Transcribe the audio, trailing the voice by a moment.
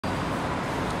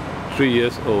3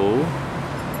 years old.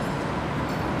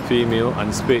 Female,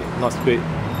 unspayed, not spayed.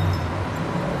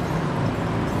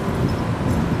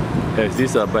 Has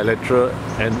this bilateral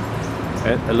and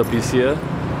alopecia.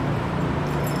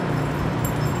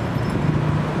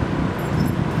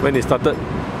 When it started?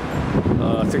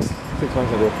 6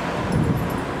 months ago.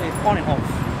 It's on and off.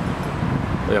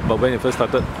 Yeah, but when it first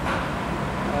started?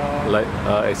 Like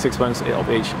at 6 months of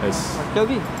age, as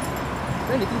Kelvin,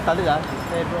 when did it started?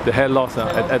 the hair loss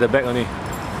at the back only.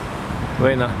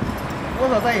 When? Most of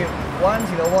the time, once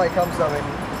in a while it comes up and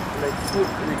like food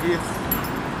we give.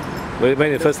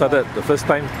 When it first started, the first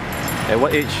time, at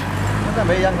what age? Sometimes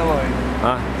very young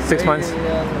now. 6 months?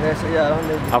 Yeah, around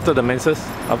there. After the menses?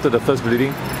 After the first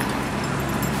bleeding?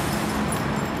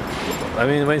 I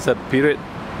mean, when is the period?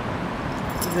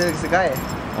 It's a guy.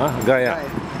 Guy?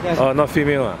 Yes. Oh, not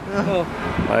female? No.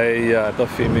 I thought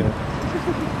female.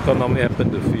 Because normally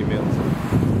happen to females.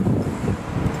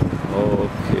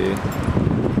 Okay.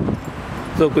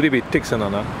 So could it be ticks or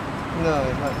not? No,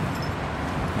 it's not.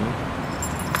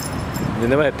 You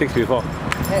never had ticks before?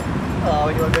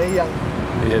 When you were very young.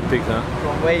 You had ticks,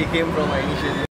 From where you came from initially.